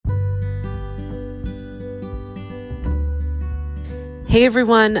Hey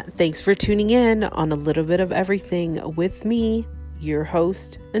everyone, thanks for tuning in on A Little Bit of Everything with me, your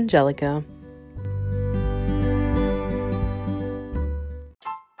host, Angelica.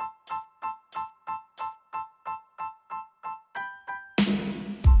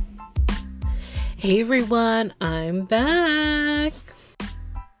 Hey everyone, I'm back.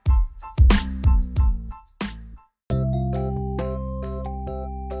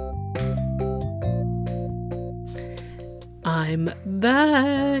 I'm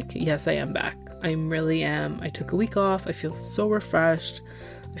back. Yes, I am back. I really am. I took a week off. I feel so refreshed.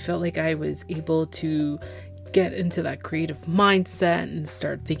 I felt like I was able to get into that creative mindset and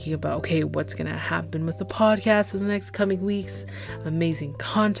start thinking about, okay, what's going to happen with the podcast in the next coming weeks, amazing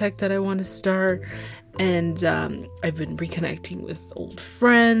content that I want to start. And I've been reconnecting with old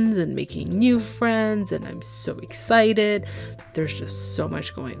friends and making new friends, and I'm so excited. There's just so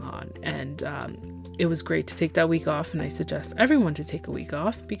much going on, and it was great to take that week off, and I suggest everyone to take a week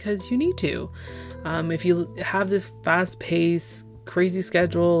off because you need to. If you have this fast-paced, crazy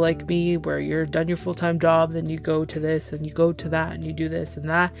schedule like me where you're done your full-time job, then you go to this and you go to that and you do this and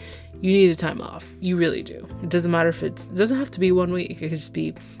that, you need a time off. You really do. It doesn't matter if it doesn't have to be 1 week. It could just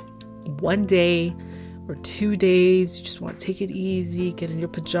be 1 day or 2 days. You just want to take it easy, get in your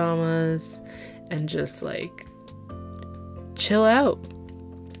pajamas and just like chill out.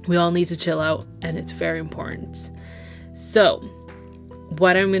 We all need to chill out, and it's very important. So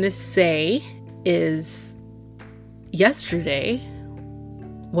what I'm going to say is yesterday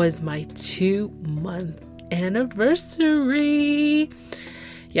was my 2-month anniversary.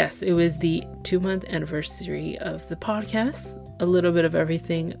 Yes, it was the 2-month anniversary of the podcast, A Little Bit of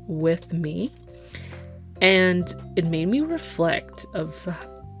Everything with me. And it made me reflect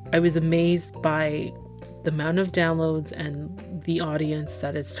I was amazed by the amount of downloads and the audience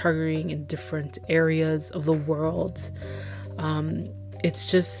that it's targeting in different areas of the world.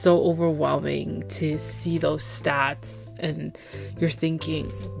 It's just so overwhelming to see those stats, and you're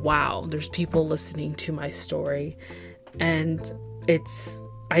thinking, wow, there's people listening to my story. And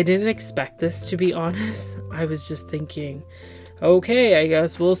I didn't expect this, to be honest. I was just thinking, okay, I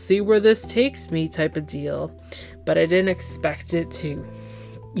guess we'll see where this takes me type of deal. But I didn't expect it to,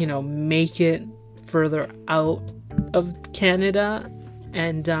 make it further out of Canada.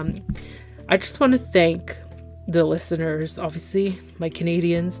 And I just want to thank the listeners, obviously, my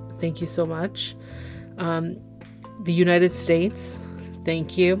Canadians, thank you so much. The United States,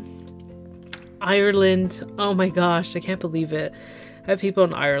 thank you. Ireland, oh my gosh, I can't believe it. I have people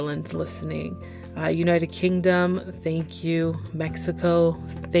in Ireland listening. United Kingdom, thank you. Mexico,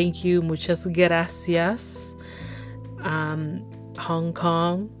 thank you. Muchas gracias. Hong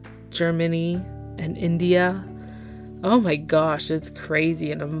Kong, Germany, and India. Oh my gosh, it's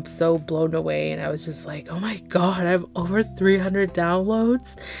crazy, and I'm so blown away. And I was just like, oh my god, I have over 300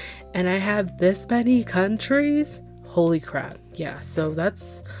 downloads and I have this many countries. Holy crap. Yeah, so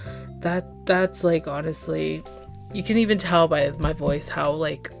that's like, honestly, you can even tell by my voice how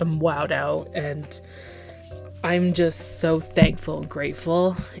like I'm wowed out, and I'm just so thankful and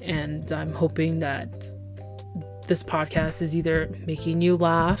grateful. And I'm hoping that this podcast is either making you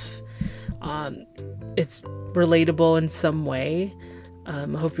laugh, it's relatable in some way. I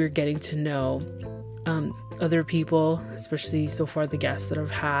hope you're getting to know other people, especially so far the guests that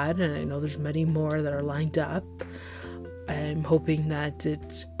I've had, and I know there's many more that are lined up. I'm hoping that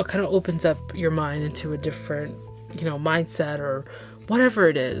it kind of opens up your mind into a different, mindset or whatever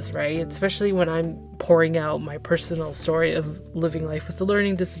it is, right? Especially when I'm pouring out my personal story of living life with a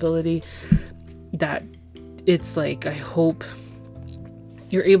learning disability, that it's like, I hope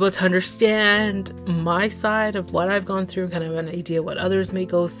you're able to understand my side of what I've gone through, kind of an idea what others may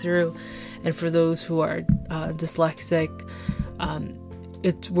go through. And for those who are dyslexic, I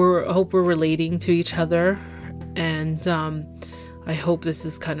hope we're relating to each other. And I hope this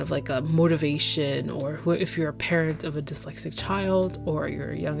is kind of like a motivation, or if you're a parent of a dyslexic child or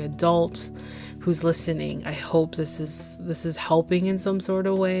you're a young adult who's listening, I hope this is helping in some sort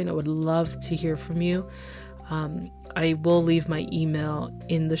of way, and I would love to hear from you. I will leave my email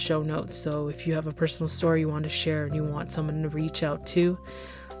in the show notes, so if you have a personal story you want to share and you want someone to reach out to,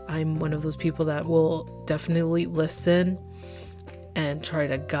 I'm one of those people that will definitely listen and try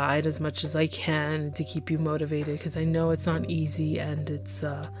to guide as much as I can to keep you motivated, because I know it's not easy, and it's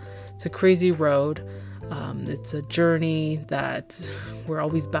a crazy road. It's a journey that we're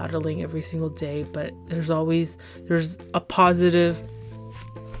always battling every single day, but there's a positive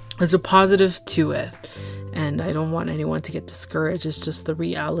to it. And I don't want anyone to get discouraged. It's just the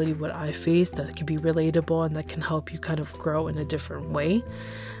reality what I face that can be relatable and that can help you kind of grow in a different way.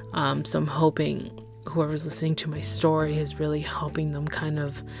 So I'm hoping whoever's listening to my story is really helping them kind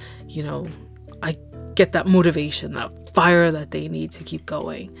of, I get that motivation, that fire that they need to keep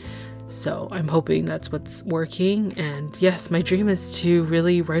going. So I'm hoping that's what's working. And yes, my dream is to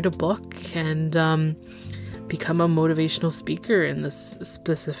really write a book and become a motivational speaker in this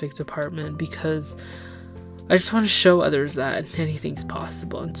specific department, because I just want to show others that anything's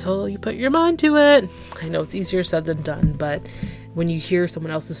possible until you put your mind to it. I know it's easier said than done, but when you hear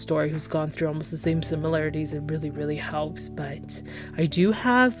someone else's story who's gone through almost the same similarities, it really, really helps. But I do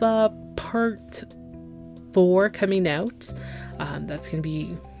have part 4 coming out. That's going to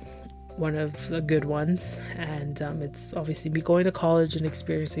be one of the good ones, and it's obviously me going to college and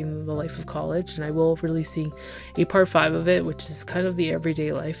experiencing the life of college, and I will be releasing a part 5 of it, which is kind of the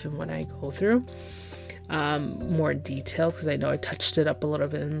everyday life and what I go through, more details, because I know I touched it up a little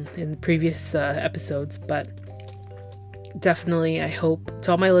bit in previous episodes. But definitely, I hope,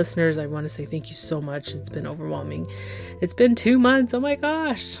 to all my listeners, I want to say thank you so much. It's been overwhelming. It's been 2 months. Oh my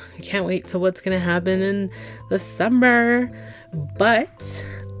gosh, I can't wait till what's gonna happen in the summer. But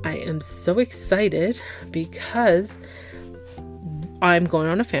I am so excited because I'm going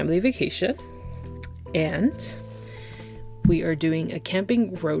on a family vacation and we are doing a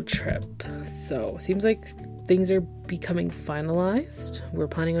camping road trip. So it seems like things are becoming finalized. We're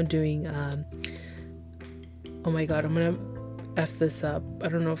planning on doing, oh my God, I'm going to F this up. I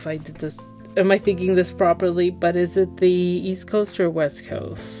don't know if I did this. Am I thinking this properly? But is it the East Coast or West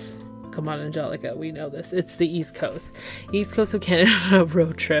Coast? Come on, Angelica, we know this. It's the East Coast of Canada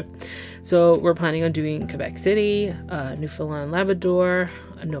road trip. So we're planning on doing Quebec City, Newfoundland, Labrador,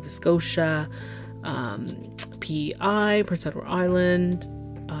 Nova Scotia, PEI, Prince Edward Island,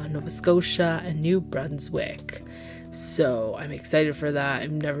 Nova Scotia, and New Brunswick. So I'm excited for that.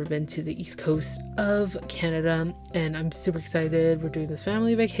 I've never been to the East Coast of Canada, and I'm super excited. We're doing this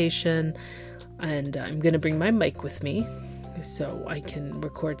family vacation, and I'm going to bring my mic with me, so I can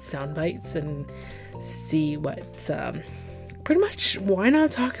record sound bites and see what, pretty much, why not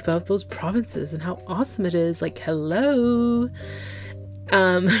talk about those provinces and how awesome it is, like, hello.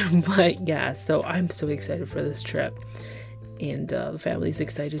 But yeah, so I'm so excited for this trip, and the family's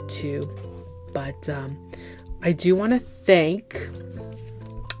excited too. But I do want to thank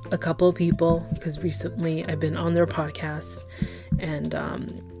a couple of people, because recently I've been on their podcast, and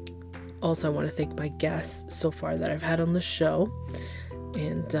also I want to thank my guests so far that I've had on the show.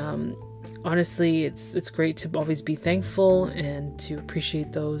 And honestly, it's great to always be thankful and to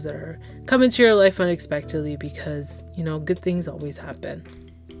appreciate those that are coming to your life unexpectedly, because good things always happen.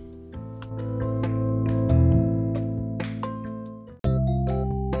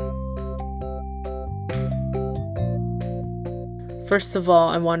 First of all,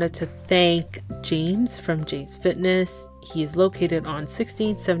 I wanted to thank James from James Fitness. He is located on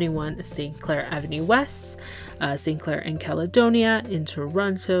 1671 St. Clair Avenue West, St. Clair and Caledonia in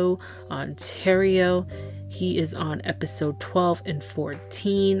Toronto, Ontario. He is on episode 12 and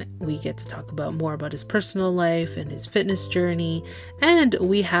 14. We get to talk about more about his personal life and his fitness journey. And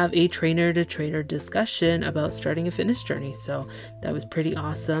we have a trainer to trainer discussion about starting a fitness journey. So that was pretty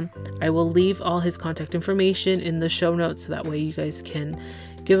awesome. I will leave all his contact information in the show notes, so that way you guys can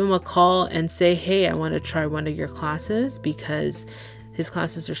give him a call and say, hey, I want to try one of your classes, because his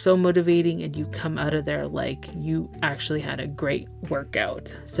classes are so motivating and you come out of there like you actually had a great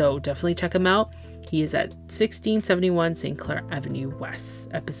workout. So definitely check him out. He is at 1671 St. Clair Avenue West,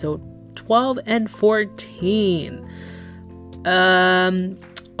 episode 12 and 14.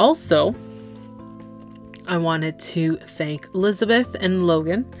 Also, I wanted to thank Elizabeth and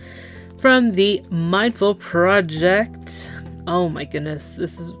Logan from the Mindful Project. Oh my goodness,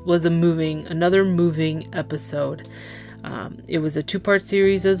 was another moving episode. It was a 2-part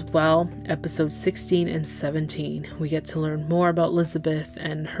series as well, episodes 16 and 17. We get to learn more about Elizabeth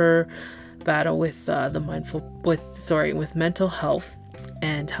and her battle with with mental health,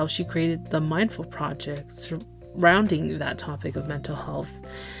 and how she created the Mindful Project surrounding that topic of mental health.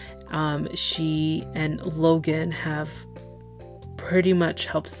 She and Logan have pretty much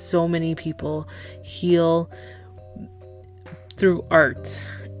helped so many people heal through art,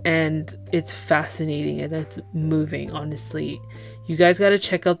 and it's fascinating and it's moving. Honestly, you guys got to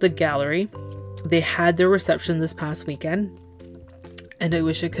check out the gallery. They had their reception this past weekend, and I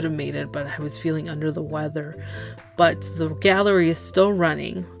wish I could have made it, but I was feeling under the weather. But the gallery is still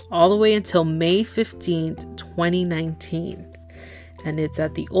running all the way until May 15th, 2019. And it's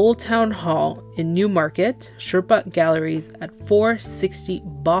at the Old Town Hall in Newmarket, Sherpa Galleries at 460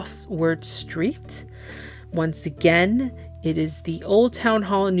 Bosworth Street. Once again, it is the Old Town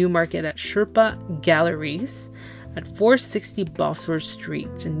Hall in Newmarket at Sherpa Galleries. at 460 Bosworth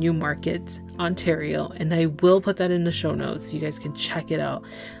Street in Newmarket, Ontario. And I will put that in the show notes so you guys can check it out.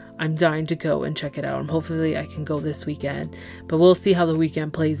 I'm dying to go and check it out. And hopefully I can go this weekend, but we'll see how the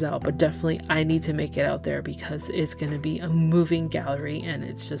weekend plays out. But definitely I need to make it out there because it's going to be a moving gallery and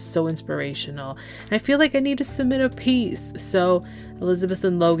it's just so inspirational. And I feel like I need to submit a piece. So Elizabeth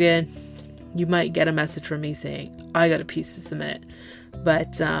and Logan, you might get a message from me saying, I got a piece to submit.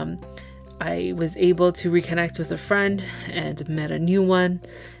 But I was able to reconnect with a friend and met a new one.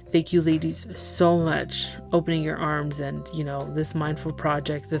 Thank you ladies so much opening your arms and, you know, this mindful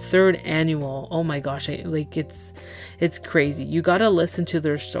project, the 3rd annual. Oh my gosh, it's crazy. You got to listen to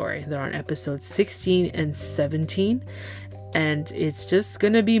their story. They're on episodes 16 and 17 and it's just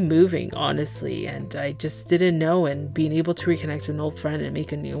going to be moving, honestly. And I just didn't know, and being able to reconnect with an old friend and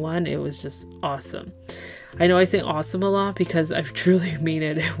make a new one, it was just awesome. I know I say awesome a lot because I've truly mean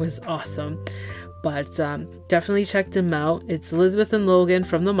it. It was awesome. But definitely check them out. It's Elizabeth and Logan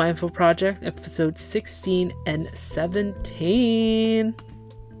from the Mindful Project, episodes 16 and 17.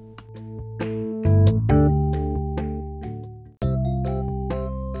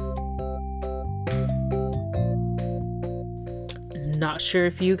 Not sure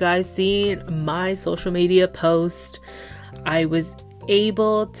if you guys seen my social media post. I was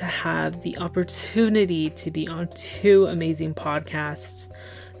able to have the opportunity to be on 2 amazing podcasts.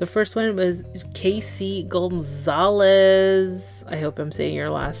 The first one was Casey Gonzalez. I hope I'm saying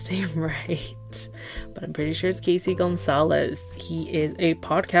your last name right, but I'm pretty sure it's Casey Gonzalez. He is a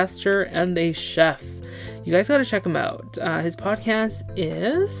podcaster and a chef. You guys got to check him out. His podcast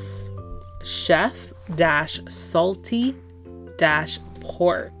is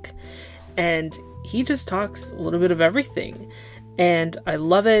Chef-Salty-Pork, and he just talks a little bit of everything. And I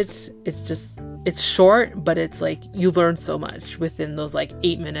love it. It's short, but it's like you learn so much within those like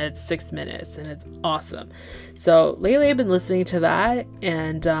 8 minutes, 6 minutes, and it's awesome. So lately I've been listening to that,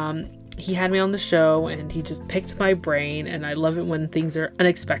 and he had me on the show and he just picked my brain, and I love it when things are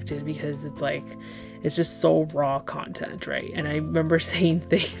unexpected because it's just so raw content, right? And I remember saying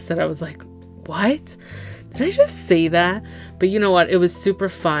things that I was like, what? Did I just say that? But you know what? It was super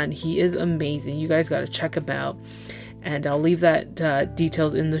fun. He is amazing. You guys got to check him out. And I'll leave that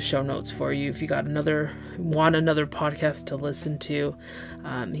details in the show notes for you if you want another podcast to listen to.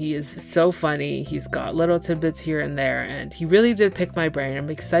 He is so funny. He's got little tidbits here and there, and he really did pick my brain. I'm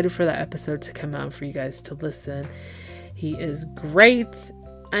excited for that episode to come out for you guys to listen. He is great,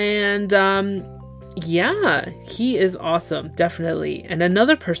 and yeah, he is awesome, definitely. And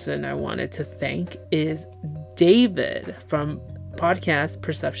another person I wanted to thank is David from podcast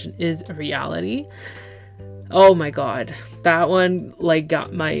Perception is Reality. Oh my god, that one like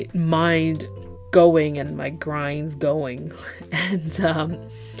got my mind going and my grinds going. And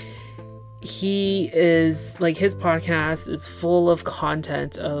he is like, his podcast is full of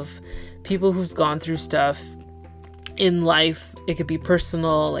content of people who's gone through stuff in life. It could be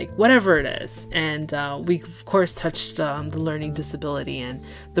personal, like whatever it is. And we of course touched the learning disability and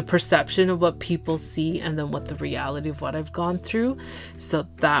the perception of what people see, and then what the reality of what I've gone through. So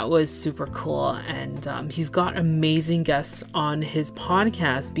that was super cool. And he's got amazing guests on his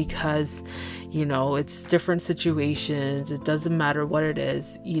podcast because, you know, it's different situations. It doesn't matter what it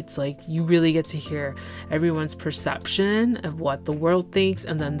is. It's like you really get to hear everyone's perception of what the world thinks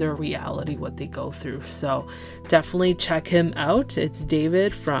and then their reality, what they go through. So definitely check him out. It's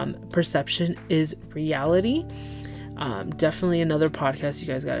David from Perception is Reality. Definitely another podcast you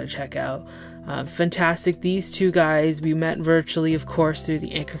guys got to check out. Fantastic. These two guys, we met virtually, of course, through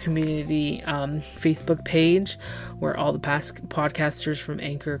the Anchor Community Facebook page, where all the past podcasters from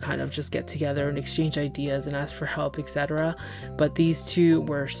Anchor kind of just get together and exchange ideas and ask for help, etc. But these two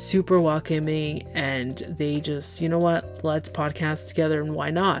were super welcoming, and they just, you know what, let's podcast together, and why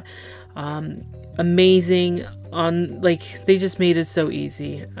not? Amazing on, like, they just made it so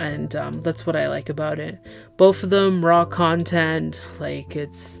easy, and that's what I like about it. Both of them raw content, like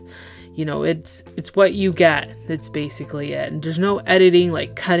it's, you know, it's what you get. It's basically it. And there's no editing,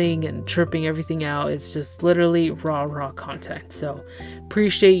 like cutting and tripping everything out. It's just literally raw content. So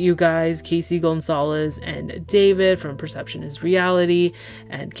appreciate you guys, Casey Gonzalez and David from Perception is Reality,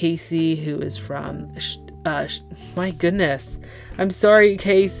 and Casey, who is from my goodness, I'm sorry,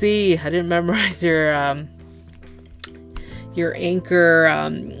 Casey, I didn't memorize your Anchor,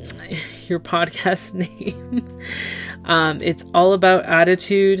 your podcast name. It's all about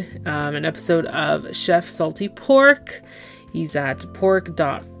attitude, an episode of Chef Salty Pork. He's at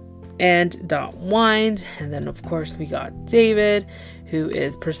pork.and.wine. And then of course we got David, who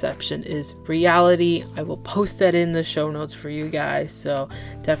is Perception is Reality. I will post that in the show notes for you guys, so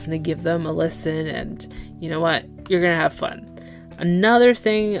definitely give them a listen. And you know what, you're gonna have fun. Another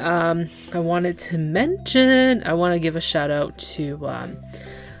thing I wanted to mention, I want to give a shout out to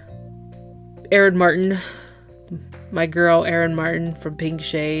Erin Martin, my girl Erin Martin from Pink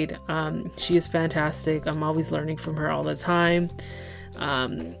Shade. She is fantastic. I'm always learning from her all the time.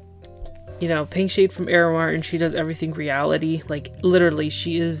 Pink Shade from Erin Martin, she does everything reality. Like, literally,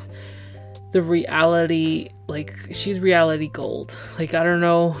 she is the reality, like, she's reality gold. Like, I don't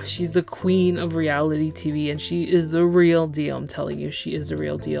know, she's the queen of reality TV, and she is the real deal. I'm telling you, she is the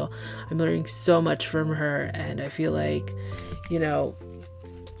real deal. I'm learning so much from her, and I feel like,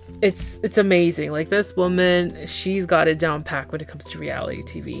 it's amazing. Like, this woman, she's got it down packed when it comes to reality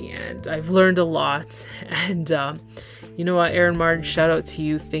TV, and I've learned a lot. And you know what, Erin Martin, shout out to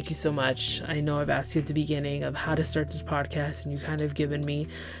you. Thank you so much. I know I've asked you at the beginning of how to start this podcast, and you kind of given me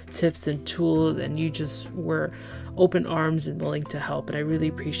tips and tools, and you just were open arms and willing to help, and I really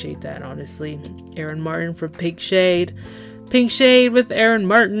appreciate that, honestly. Erin Martin from Pink Shade with Erin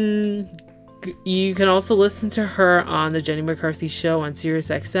Martin. You can also listen to her on the Jenny McCarthy Show on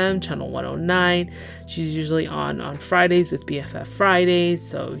SiriusXM channel 109. She's usually on Fridays with BFF Fridays,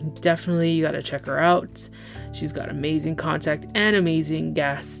 so definitely you got to check her out. She's got amazing content and amazing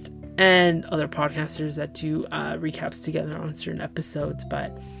guests and other podcasters that do recaps together on certain episodes.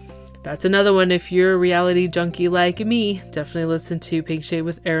 But that's another one. If you're a reality junkie like me, definitely listen to Pink Shade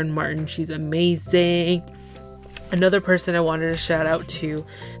with Erin Martin. She's amazing. Another person I wanted to shout out to,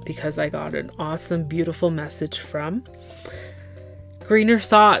 because I got an awesome, beautiful message from Greener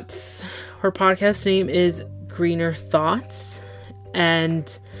Thoughts. Her podcast name is Greener Thoughts.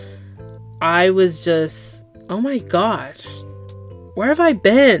 And I was just, oh my God, where have I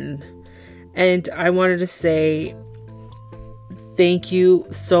been? And I wanted to say thank you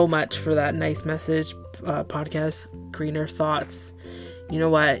so much for that nice message, podcast, Greener Thoughts. You know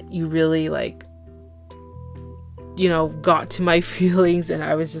what? You really got to my feelings, and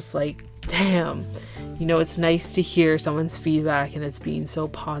I was just like, damn, it's nice to hear someone's feedback and it's being so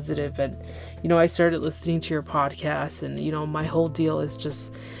positive. And, I started listening to your podcast, and, my whole deal is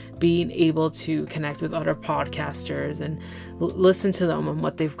just being able to connect with other podcasters and listen to them and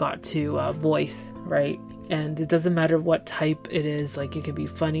what they've got to voice, right? And it doesn't matter what type it is, like it could be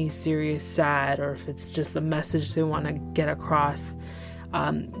funny, serious, sad, or if it's just a message they want to get across.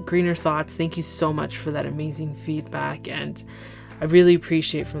 Greener Thoughts, thank you so much for that amazing feedback, and I really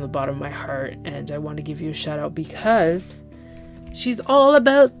appreciate it from the bottom of my heart. And I want to give you a shout out because she's all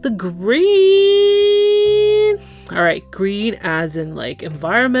about the green. All right, green as in like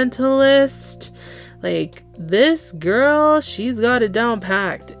environmentalist. Like, this girl, she's got it down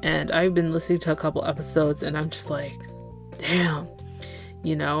packed. And I've been listening to a couple episodes, and I'm just like, damn.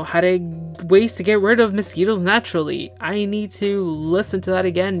 How to ways to get rid of mosquitoes naturally. I need to listen to that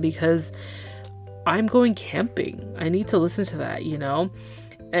again because I'm going camping. I need to listen to that,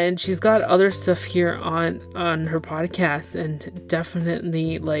 And she's got other stuff here on her podcast, and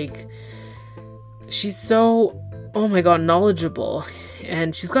definitely, like, she's so, oh my God, knowledgeable.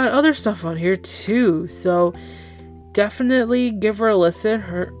 And she's got other stuff on here too. So definitely give her a listen.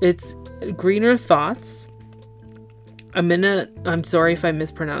 It's Greener Thoughts. I'm sorry if I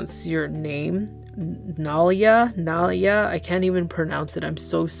mispronounce your name. Nalia. I can't even pronounce it. I'm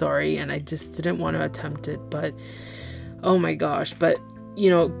so sorry. And I just didn't want to attempt it, but oh my gosh. But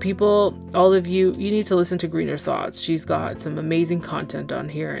people, all of you need to listen to Greener Thoughts. She's got some amazing content on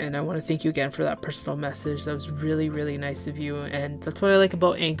here, and I want to thank you again for that personal message. That was really, really nice of you. And that's what I like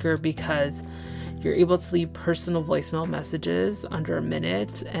about Anchor, because you're able to leave personal voicemail messages under a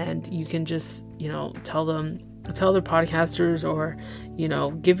minute, and you can just, tell other podcasters, or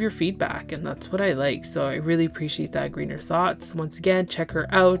give your feedback, and that's what I like. So I really appreciate that, Greener Thoughts. Once again, check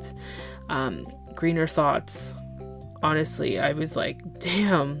her out. Greener Thoughts, honestly, I was like,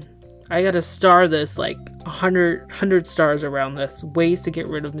 damn, I gotta star this, like 100 stars around this, ways to get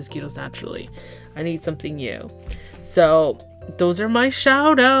rid of mosquitoes naturally. I need something new. So those are my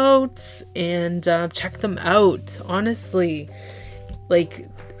shout outs, and check them out. Honestly, like,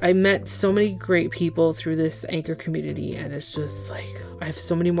 I met so many great people through this Anchor community, and it's just like, I have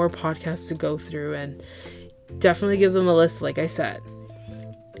so many more podcasts to go through, and definitely give them a list. Like I said,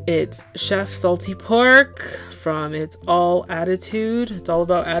 it's Chef Salty Pork from It's All Attitude. It's all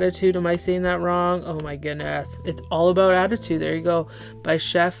about attitude. Am I saying that wrong? Oh my goodness. It's all about attitude. There you go. By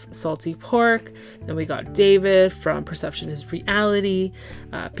Chef Salty Pork. Then we got David from Perception is Reality.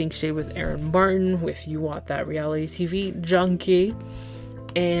 Pink Shade with Erin Martin, if you want that reality TV junkie.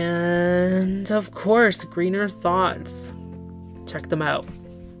 And of course, Greener Thoughts. Check them out.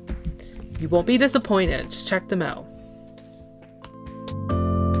 You won't be disappointed. Just check them out.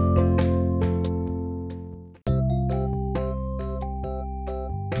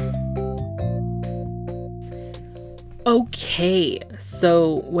 Okay,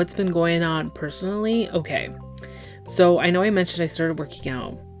 so what's been going on personally? Okay, so I know I mentioned I started working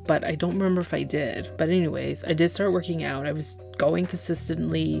out, but I don't remember if I did. But anyways, I did start working out. I was going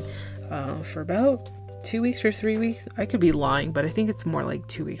consistently for about 2 weeks or 3 weeks. I could be lying, but I think it's more like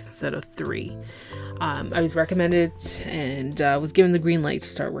 2 weeks instead of 3. I was recommended and was given the green light to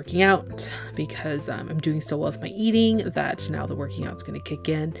start working out because I'm doing so well with my eating that now the working out's going to kick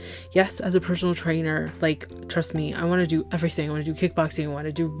in. Yes, as a personal trainer, like, trust me, I want to do everything. I want to do kickboxing. I want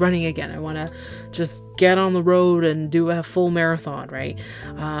to do running again. I want to just get on the road and do a full marathon, right?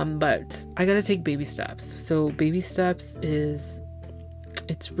 But I got to take baby steps. So baby steps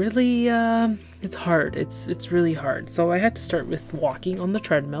it's really it's hard. It's really hard. So I had to start with walking on the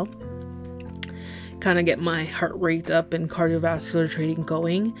treadmill, kind of get my heart rate up and cardiovascular training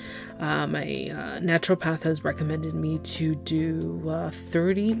going. My naturopath has recommended me to do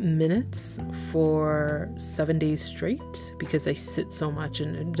 30 minutes for 7 days straight because I sit so much,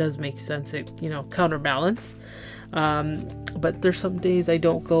 and it does make sense. It, counterbalance. But there's some days I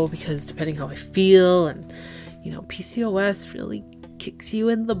don't go because depending how I feel, and PCOS really kicks you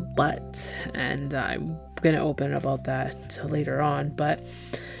in the butt, and I'm gonna open about that later on. But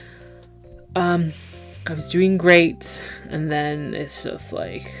I was doing great, and then it's just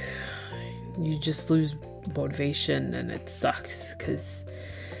like you just lose motivation, and it sucks because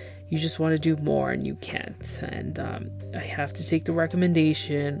you just want to do more and you can't. And I have to take the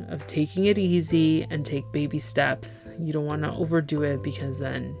recommendation of taking it easy and take baby steps. You don't want to overdo it because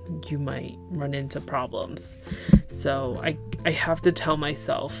then you might run into problems. So I have to tell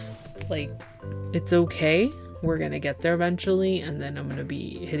myself, like, it's okay. We're going to get there eventually. And then I'm going to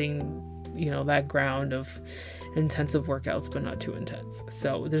be hitting, that ground of intensive workouts, but not too intense.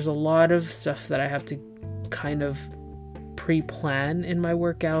 So there's a lot of stuff that I have to kind of pre-plan in my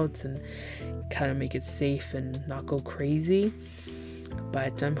workouts and kind of make it safe and not go crazy.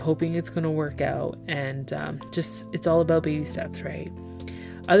 But I'm hoping it's going to work out, and it's all about baby steps, right?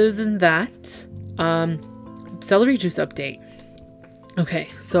 Other than that, celery juice update. Okay,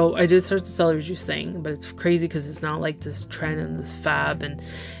 so I did start the celery juice thing, but it's crazy because it's not like this trend and this fab, and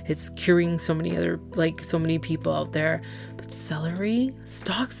it's curing so many people out there. But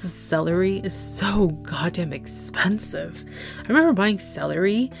stocks of celery is so goddamn expensive. I remember buying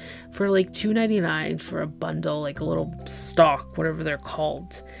celery for like $2.99 for a bundle, like a little stalk, whatever they're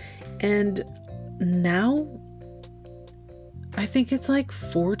called. And now I think it's like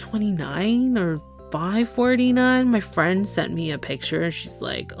 $4.29 or $5.49. My friend sent me a picture and she's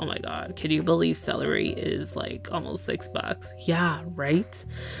like, oh my god, can you believe celery is like almost $6? Yeah, right?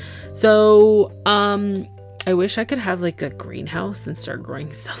 So I wish I could have like a greenhouse and start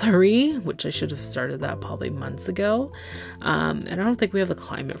growing celery, which I should have started that probably months ago. And I don't think we have the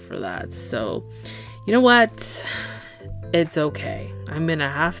climate for that. So you know what? It's okay. I'm gonna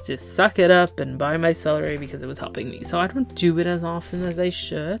have to suck it up and buy my celery because it was helping me. So I don't do it as often as I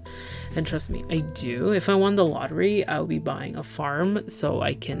should. And trust me, I do. If I won the lottery, I'll be buying a farm so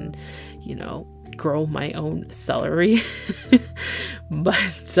I can, grow my own celery.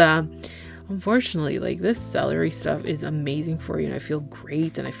 But unfortunately, like, this celery stuff is amazing for you, and I feel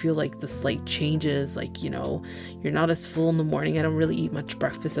great, and I feel like the slight changes, like, you're not as full in the morning. I don't really eat much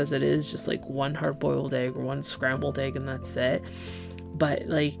breakfast as it is, just like one hard-boiled egg or one scrambled egg, and that's it. But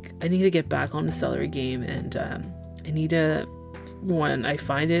like, I need to get back on the celery game, and I need to, when I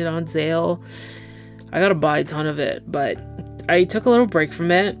find it on sale, I gotta buy a ton of it. But I took a little break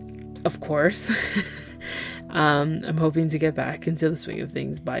from it, of course. I'm hoping to get back into the swing of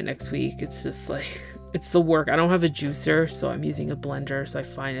things by next week. It's just like, it's the work. I don't have a juicer, so I'm using a blender, so I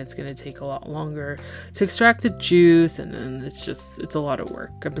find it's going to take a lot longer to extract the juice, and then it's a lot of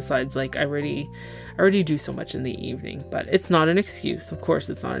work. Besides, like, I already do so much in the evening. But it's not an excuse. Of course,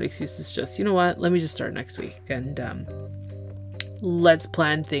 it's not an excuse. It's just, you know what? Let me just start next week, and let's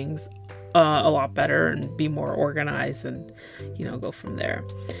plan things a lot better and be more organized, and go from there.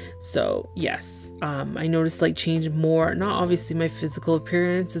 So yes, I noticed like change more, not obviously my physical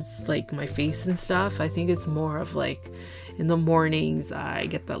appearance, it's like my face and stuff. I think it's more of like in the mornings I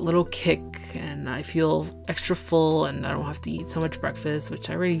get that little kick and I feel extra full, and I don't have to eat so much breakfast, which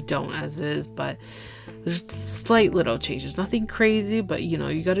I already don't as is, but there's slight little changes, nothing crazy, but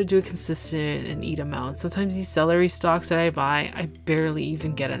you got to do it consistent and eat amount. Sometimes these celery stalks that I buy, I barely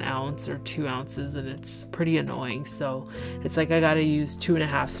even get an ounce or 2 ounces, and it's pretty annoying. So it's like I got to use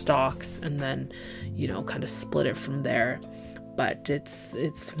 2.5 stalks and then kind of split it from there. But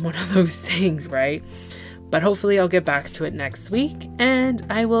it's one of those things, right? But hopefully I'll get back to it next week, and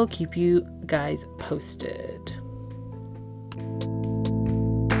I will keep you guys posted.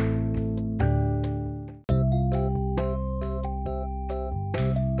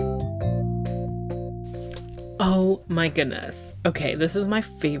 Oh my goodness. Okay, this is my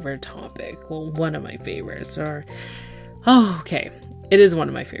favorite topic. Well, one of my favorites. Okay. It is one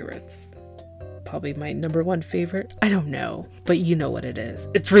of my favorites. Probably my number one favorite. I don't know, but you know what it is.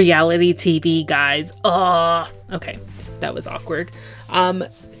 It's reality TV, guys. Okay. That was awkward.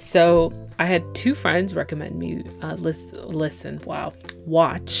 So I had two friends recommend me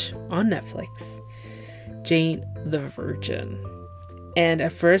watch on Netflix Jane the Virgin. And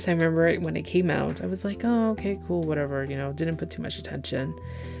at first, I remember when it came out, I was like, oh, okay, cool, whatever, didn't put too much attention.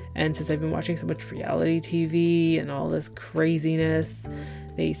 And since I've been watching so much reality TV and all this craziness,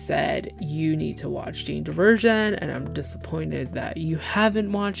 they said, you need to watch Jane the Virgin. And I'm disappointed that you haven't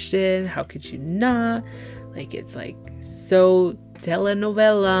watched it. How could you not? Like, it's like so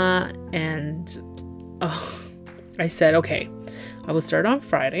telenovela. And I said, okay, I will start on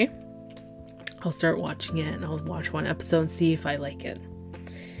Friday. I'll start watching it and I'll watch one episode and see if I like it.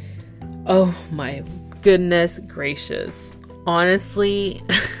 Oh my goodness gracious. Honestly,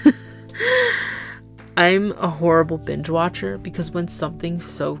 I'm a horrible binge watcher because when something's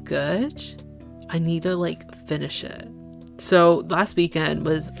so good, I need to finish it. So last weekend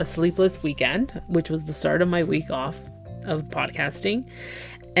was a sleepless weekend, which was the start of my week off of podcasting.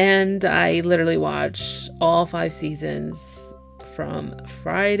 And I literally watched all 5 seasons from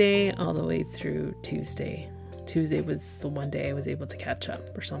Friday all the way through Tuesday. Tuesday was the one day I was able to catch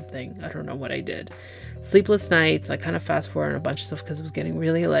up or something. I don't know what I did. Sleepless nights. I kind of fast forwarded a bunch of stuff because it was getting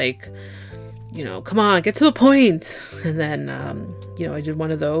really come on, get to the point. And then, I did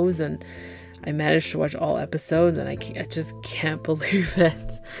one of those and I managed to watch all episodes and I just can't believe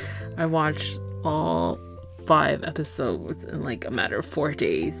it. I watched all 5 episodes in a matter of 4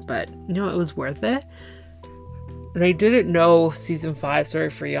 days, but it was worth it. And I didn't know season 5, sorry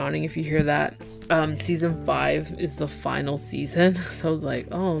for yawning if you hear that, season 5 is the final season. So I was like,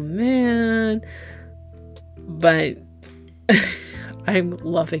 oh man. But I'm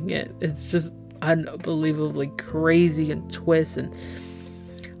loving it. It's just unbelievably crazy and twists and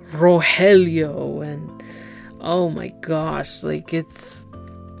Rogelio and oh my gosh, it's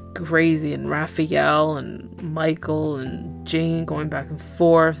crazy. And Raphael and Michael and Jane going back and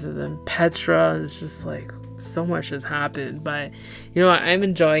forth, and then Petra. It's just so much has happened, but I'm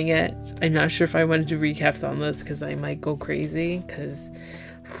enjoying it. I'm not sure if I want to do recaps on this because I might go crazy, because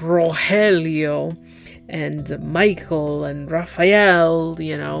Rogelio and Michael and Raphael,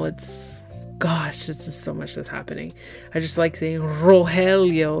 it's just so much that's happening. I just like saying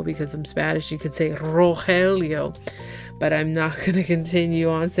Rogelio because I'm Spanish. You could say Rogelio, but I'm not going to continue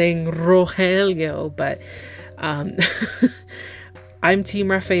on saying Rogelio, but I'm Team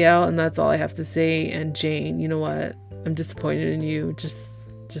Raphael, and that's all I have to say. And Jane, you know what? I'm disappointed in you.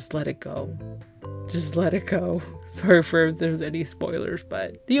 Just let it go. Just let it go. Sorry for if there's any spoilers,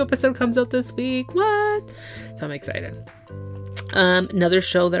 but the episode comes out this week. What? So I'm excited. Another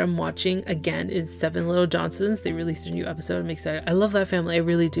show that I'm watching again is Seven Little Johnsons. They released a new episode. I'm excited. I love that family. I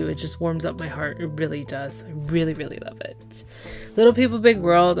really do. It just warms up my heart. It really does. I really, really love it. Little People, Big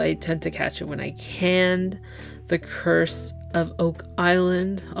World. I tend to catch it when I can. The Curse of Oak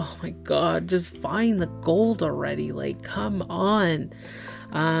Island. Oh my god, just find the gold already. Come on.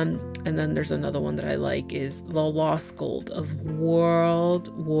 And then there's another one that I like is The Lost Gold of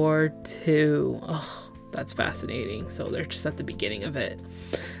World War II. Oh, that's fascinating. So they're just at the beginning of it.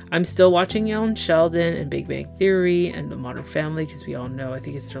 I'm still watching Young Sheldon and Big Bang Theory and The Modern Family because we all know I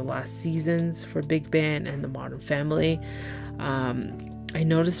think it's their last seasons for Big Bang and The Modern Family. I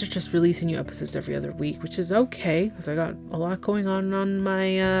noticed they're just releasing new episodes every other week, which is okay because I got a lot going on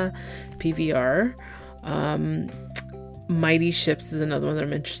my PVR. Mighty Ships is another one that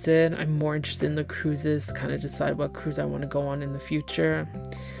I'm interested in. I'm more interested in the cruises to kind of decide what cruise I want to go on in the future.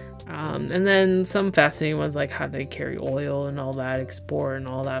 And then some fascinating ones like how they carry oil and all that, export and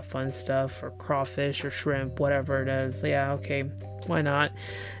all that fun stuff, or crawfish or shrimp, whatever it is. Yeah, okay, why not?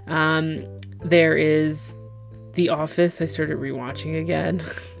 There is The Office. I started rewatching again.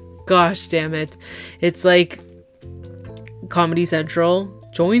 Gosh damn it. It's like Comedy Central.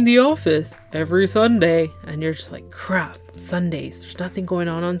 Join The Office every Sunday. And you're just like, crap, Sundays. There's nothing going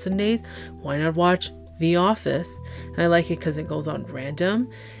on Sundays. Why not watch The Office? And I like it because it goes on random.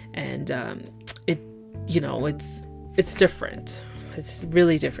 And it's different. It's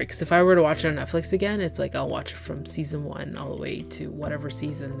really different. Because if I were to watch it on Netflix again, it's like I'll watch it from season 1 all the way to whatever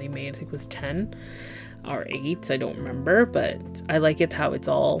season they made. I think it was 10. Or 8, I don't remember, but I like it how it's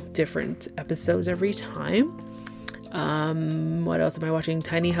all different episodes every time. What else am I watching?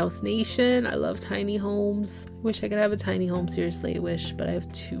 Tiny House Nation. I love tiny homes. Wish I could have a tiny home. Seriously, I wish, but I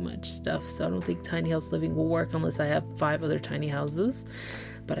have too much stuff, so I don't think tiny house living will work unless I have 5 other tiny houses.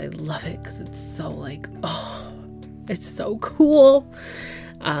 But I love it because it's so like, oh, it's so cool.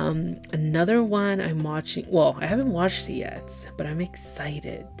 Another one I'm watching, well, I haven't watched it yet, but I'm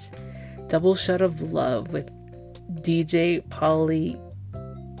excited. Double Shot of Love with DJ Pauly.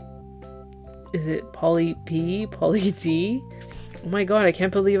 Is it Pauly P? Pauly D? Oh my god, I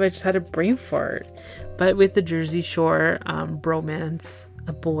can't believe I just had a brain fart. But with the Jersey Shore bromance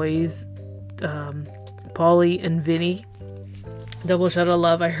boys, Pauly and Vinny. Double Shot of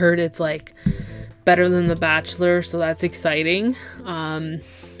Love. I heard it's like better than The Bachelor, so that's exciting.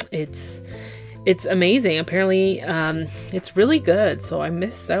 It's amazing. Apparently, it's really good. So I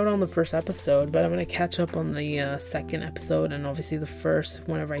missed out on the first episode, but I'm going to catch up on the second episode and obviously the first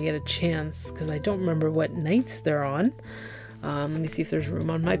whenever I get a chance, because I don't remember what nights they're on. Let me see if there's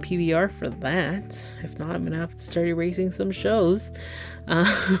room on my PVR for that. If not, I'm going to have to start erasing some shows.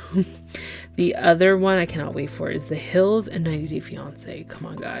 The other one I cannot wait for is The Hills and 90 Day Fiancé. Come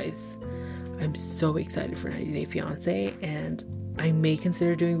on, guys. I'm so excited for 90 Day Fiancé, and I may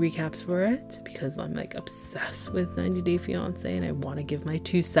consider doing recaps for it because I'm like obsessed with 90 Day Fiancé and I want to give my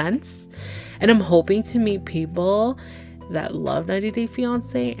 2 cents. And I'm hoping to meet people that love 90 Day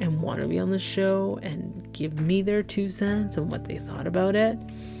Fiancé and want to be on the show and give me their 2 cents and what they thought about it.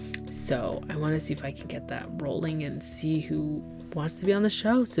 So I want to see if I can get that rolling and see who wants to be on the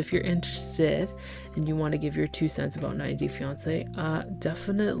show. So if you're interested and you want to give your 2 cents about 90 Day Fiancé,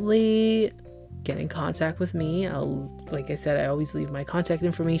 definitely get in contact with me. Like I said, I always leave my contact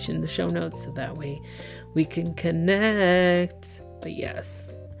information in the show notes so that way we can connect. But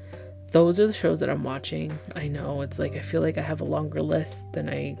yes, those are the shows that I'm watching. I know it's like I feel like I have a longer list than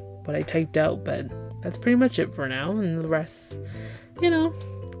what I typed out, but that's pretty much it for now. And the rest,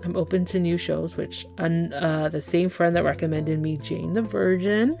 I'm open to new shows, which the same friend that recommended me Jane the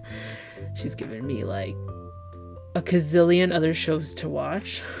Virgin, she's given me like a gazillion other shows to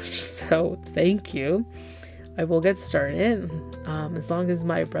watch. So thank you. I will get started. As long as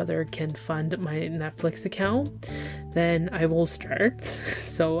my brother can fund my Netflix account, then I will start.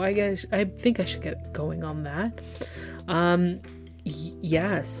 So I think I should get going on that.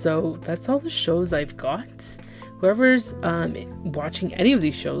 Yeah, so that's all the shows I've got. Whoever's watching any of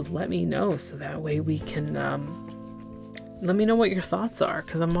these shows, let me know so that way we can let me know what your thoughts are,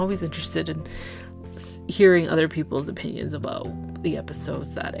 because I'm always interested in hearing other people's opinions about the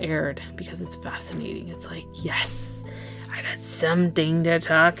episodes that aired, because it's fascinating. It's like, yes, I got something to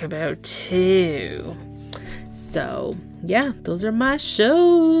talk about too. So yeah, those are my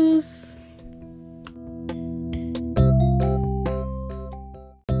shows.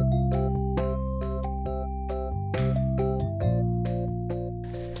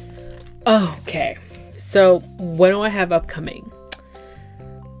 Okay, so what do I have upcoming?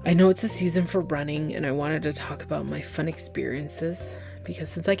 I know it's a season for running, and I wanted to talk about my fun experiences, because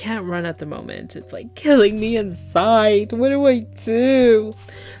since I can't run at the moment, it's like killing me inside. What do I do?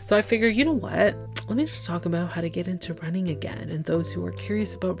 So I figured, you know what? Let me just talk about how to get into running again, and those who are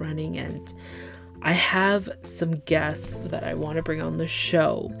curious about running. And I have some guests that I want to bring on the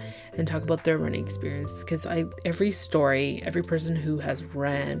show and talk about their running experience, because every story, every person who has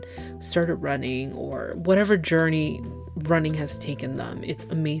started running, or whatever journey running has taken them, it's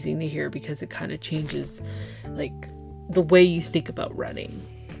amazing to hear, because it kind of changes like the way you think about running.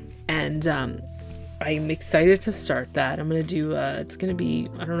 And I'm excited to start that. I'm going to do it's going to be,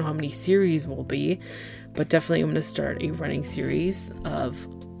 I don't know how many series will be, but definitely I'm going to start a running series of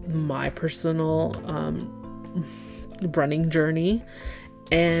my personal running journey,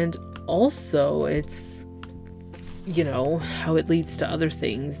 and also it's how it leads to other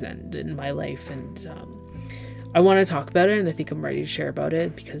things and in my life, and I want to talk about it, and I think I'm ready to share about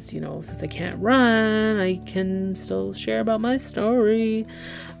it, because since I can't run, I can still share about my story.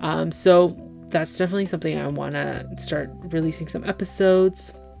 So that's definitely something I want to start releasing some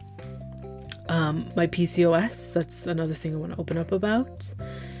episodes. My PCOS, that's another thing I want to open up about,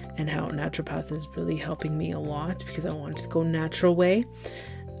 and how naturopath is really helping me a lot, because I wanted to go natural way.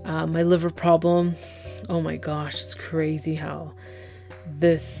 My liver problem, oh my gosh, it's crazy how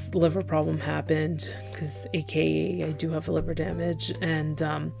this liver problem happened, because AKA I do have a liver damage, and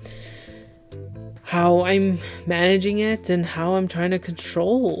how I'm managing it, and how I'm trying to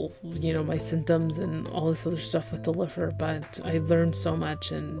control my symptoms and all this other stuff with the liver. But I learned so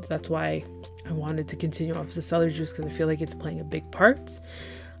much, and that's why I wanted to continue off the celery juice, because I feel like it's playing a big part.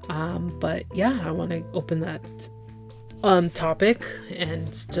 But yeah, I want to open that topic,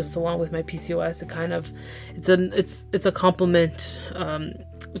 and just along with my PCOS, it's a complement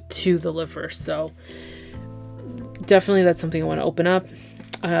to the liver. So definitely that's something I want to open up.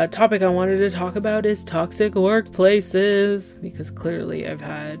 Topic I wanted to talk about is toxic workplaces, because clearly I've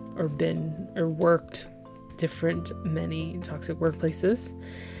had or worked many toxic workplaces,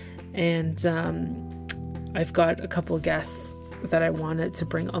 and I've got a couple of guests that I wanted to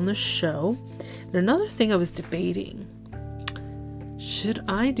bring on the show. And another thing I was debating, should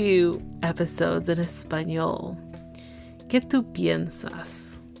I do episodes en español? ¿Qué tú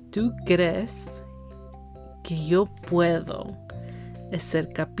piensas? ¿Tú crees que yo puedo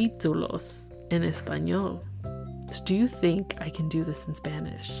hacer capítulos en español? Do you think I can do this in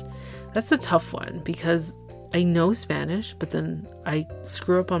Spanish? That's a tough one, because I know Spanish, but then I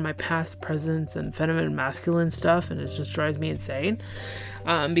screw up on my past, present, and feminine and masculine stuff, and it just drives me insane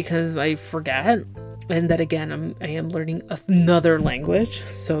because I forget. And that again, I am learning another language,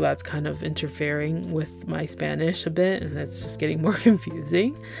 so that's kind of interfering with my Spanish a bit, and it's just getting more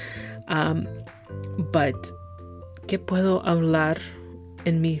confusing. But ¿qué puedo hablar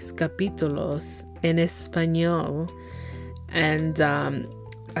en mis capítulos en español? And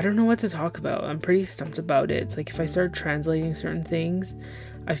I don't know what to talk about. I'm pretty stumped about it. It's like if I start translating certain things,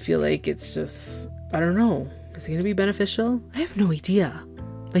 I feel like it's just, I don't know. Is it going to be beneficial? I have no idea.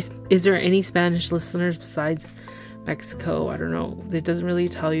 Is there any Spanish listeners besides Mexico? I don't know. It doesn't really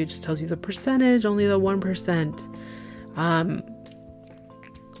tell you. It just tells you the percentage, only the 1%. I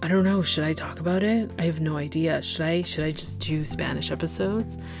don't know. Should I talk about it? I have no idea. Should I just do Spanish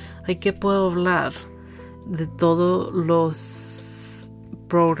episodes? Like, ¿qué puedo hablar de todos los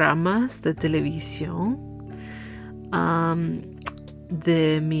programas de televisión,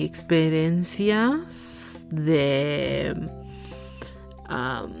 de mi experiencias, de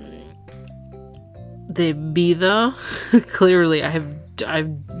vida? Clearly, I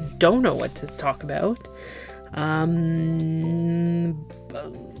don't know what to talk about.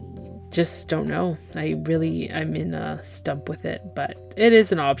 Just don't know. I'm in a stump with it, but it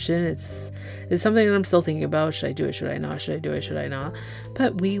is an option. It's something that I'm still thinking about. Should I do it? Should I not? Should I do it? Should I not?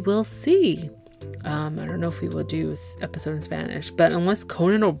 But we will see. I don't know if we will do an episode in Spanish, but unless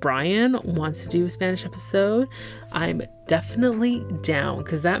Conan O'Brien wants to do a Spanish episode, I'm definitely down,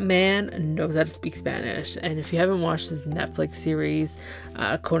 because that man knows how to speak Spanish. And if you haven't watched his Netflix series,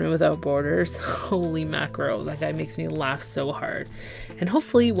 Conan Without Borders, holy macro, that guy makes me laugh so hard. And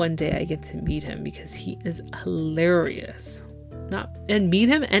hopefully one day I get to meet him, because he is hilarious. And meet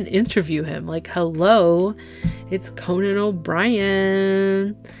him and interview him. Like, hello, it's Conan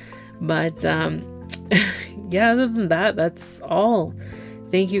O'Brien. But yeah, other than that, that's all.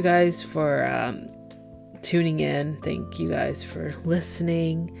 Thank you guys for tuning in. Thank you guys for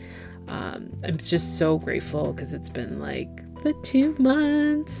listening. I'm just so grateful, because it's been like the 2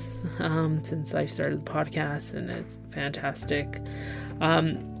 months since I started the podcast, and it's fantastic.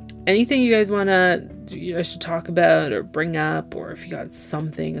 Anything you guys want I should talk about or bring up, or if you got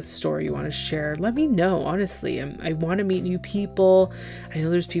a story you want to share, let me know. Honestly, I want to meet new people. I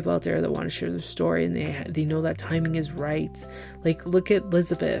know there's people out there that want to share their story, and they know that timing is right. Like, look at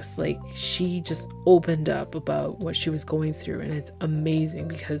Elizabeth. Like, she just opened up about what she was going through, and it's amazing,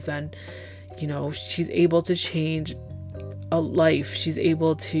 because then, she's able to change a life. She's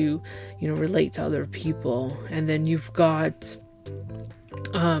able to, relate to other people. And then you've got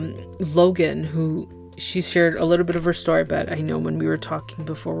Logan, who she shared a little bit of her story, but I know when we were talking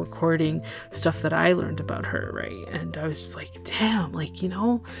before recording, stuff that I learned about her, right? And I was just like, damn, like,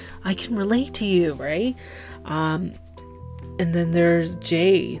 I can relate to you, right? And then there's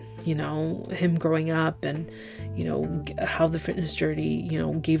Jay, him growing up, and how the fitness journey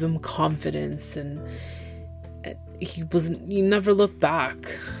gave him confidence, and he never looked back.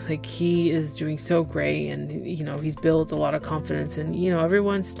 Like, he is doing so great, and he's built a lot of confidence, and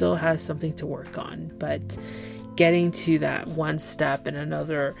everyone still has something to work on, but getting to that one step and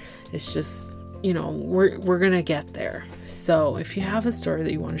another, it's just we're gonna get there. So if you have a story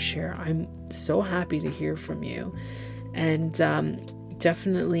that you want to share, I'm so happy to hear from you. And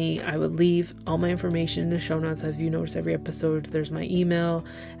definitely, I would leave all my information in the show notes. As you notice, every episode there's my email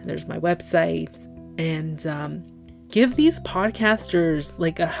and there's my website. And give these podcasters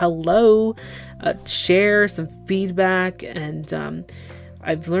like a hello, share some feedback, and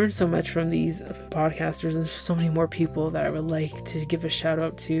I've learned so much from these podcasters, and there's so many more people that I would like to give a shout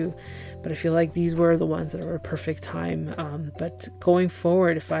out to, but I feel like these were the ones that were a perfect time. But going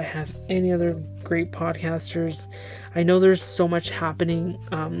forward, if I have any other great podcasters, I know there's so much happening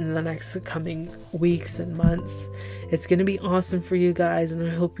in the next coming weeks and months. It's going to be awesome for you guys, and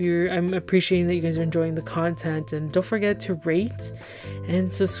I'm appreciating that you guys are enjoying the content. And don't forget to rate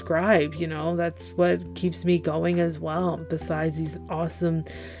and subscribe. That's what keeps me going as well, besides these awesome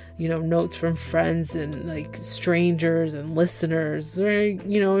notes from friends and like strangers and listeners.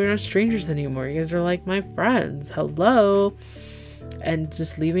 You're not strangers anymore. You guys are like my friends. Hello. And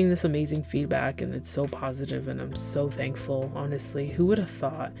just leaving this amazing feedback, and it's so positive, and I'm so thankful. Honestly, who would have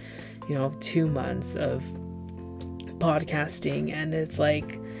thought 2 months of podcasting, and it's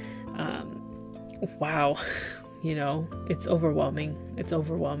like wow. It's overwhelming,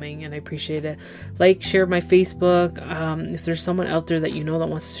 and I appreciate it. Like, share my Facebook. If there's someone out there that that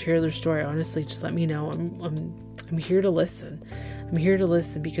wants to share their story, honestly, just let me know. I'm here to listen. I'm here to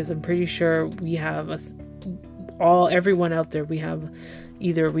listen, because I'm pretty sure we have everyone out there, we have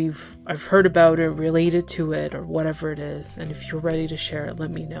either I've heard about it, related to it, or whatever it is. And if you're ready to share it,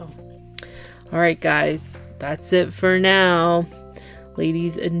 let me know. All right, guys, that's it for now.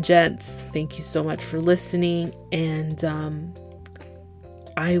 Ladies and gents, thank you so much for listening, and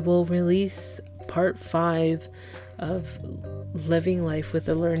I will release part 5 of living life with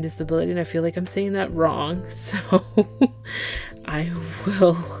a learning disability, and I feel like I'm saying that wrong, so I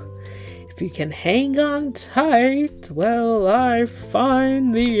will. If you can hang on tight while I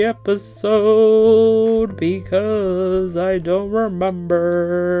find the episode, because I don't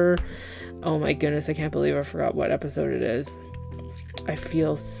remember. Oh my goodness, I can't believe I forgot what episode it is. I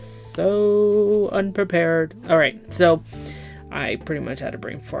feel so unprepared. All right, so I pretty much had a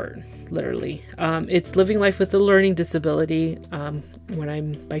brain fart, literally. It's living life with a learning disability. My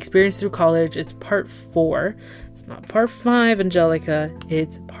experience through college, it's part 4. It's not part 5, Angelica.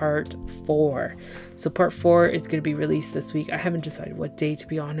 It's part 4. So part 4 is going to be released this week. I haven't decided what day, to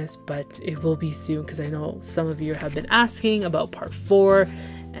be honest, but it will be soon, because I know some of you have been asking about part 4,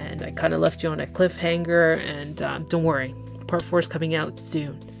 and I kind of left you on a cliffhanger. And don't worry, part 4 is coming out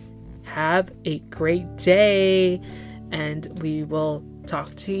soon. Have a great day, and we will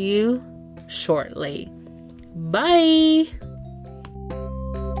talk to you shortly. Bye.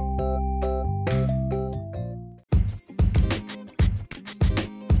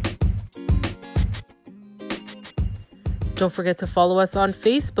 Don't forget to follow us on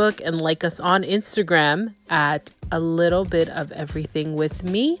Facebook and like us on Instagram at A Little Bit of Everything with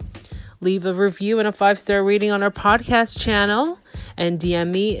Me. Leave a review and a 5-star rating on our podcast channel, and DM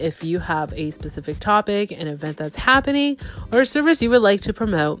me if you have a specific topic, an event that's happening, or a service you would like to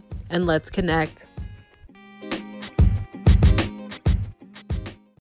promote, and let's connect.